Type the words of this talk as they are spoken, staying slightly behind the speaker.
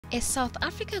As South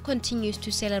Africa continues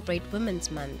to celebrate Women's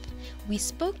Month, we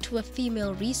spoke to a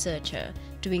female researcher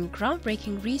doing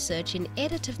groundbreaking research in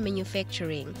additive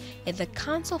manufacturing at the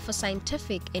Council for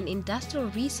Scientific and Industrial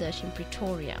Research in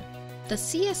Pretoria. The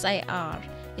CSIR,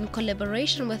 in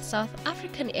collaboration with South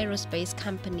African aerospace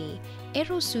company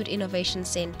Aerosud Innovation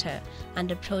Center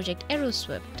under Project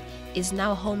Aeroswift, is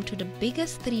now home to the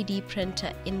biggest 3D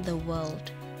printer in the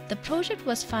world. The project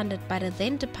was funded by the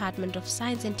then Department of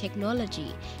Science and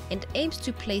Technology and aims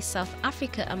to place South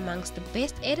Africa amongst the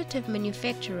best additive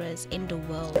manufacturers in the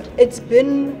world. It's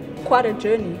been quite a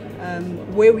journey.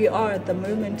 Where we are at the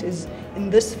moment is in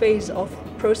this phase of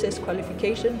process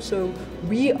qualification, so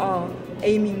we are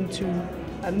aiming to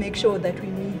make sure that we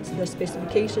meet the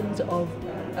specifications of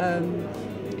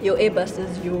your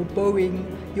Airbuses, your Boeing,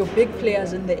 your big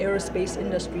players in the aerospace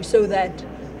industry, so that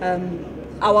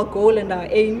our goal and our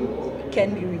aim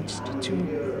can be reached to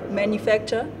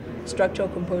manufacture structural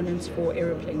components for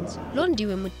aeroplanes.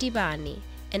 Londiwe Motibane,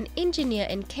 an engineer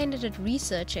and candidate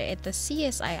researcher at the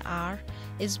CSIR,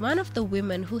 is one of the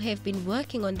women who have been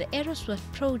working on the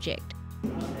Aeroswift project.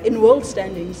 In world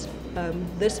standings,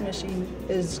 this machine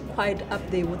is quite up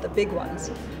there with the big ones.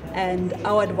 And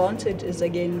our advantage is,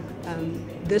 again,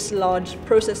 this large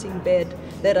processing bed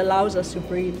that allows us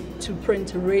to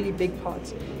print really big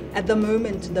parts. At the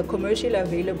moment, the commercially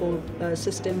available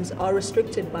systems are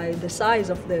restricted by the size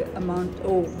of the amount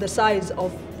or the size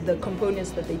of the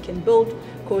components that they can build,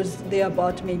 because they're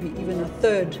about maybe even a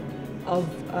third of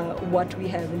what we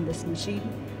have in this machine.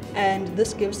 And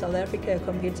this gives South Africa a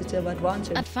competitive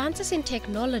advantage. Advances in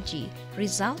technology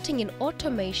resulting in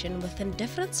automation within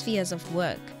different spheres of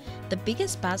work, the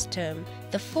biggest buzz term,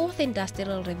 the fourth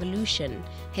industrial revolution,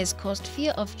 has caused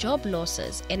fear of job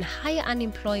losses and higher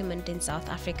unemployment in South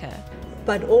Africa.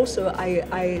 But also,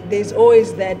 there's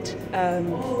always that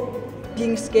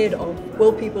being scared of,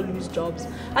 will people lose jobs?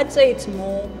 I'd say it's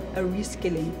more a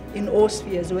reskilling in all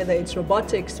spheres, whether it's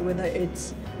robotics, whether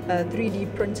it's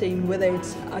 3D printing, whether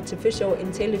it's artificial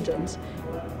intelligence.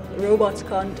 Robots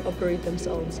can't operate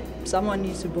themselves. Someone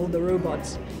needs to build the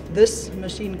robots. This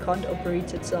machine can't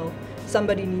operate itself.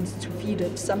 Somebody needs to feed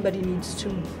it. Somebody needs to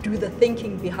do the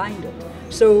thinking behind it.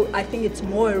 So I think it's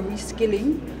more a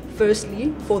reskilling,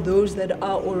 firstly, for those that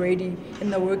are already in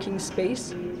the working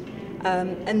space,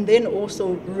 and then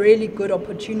also really good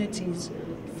opportunities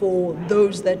for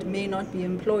those that may not be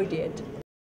employed yet.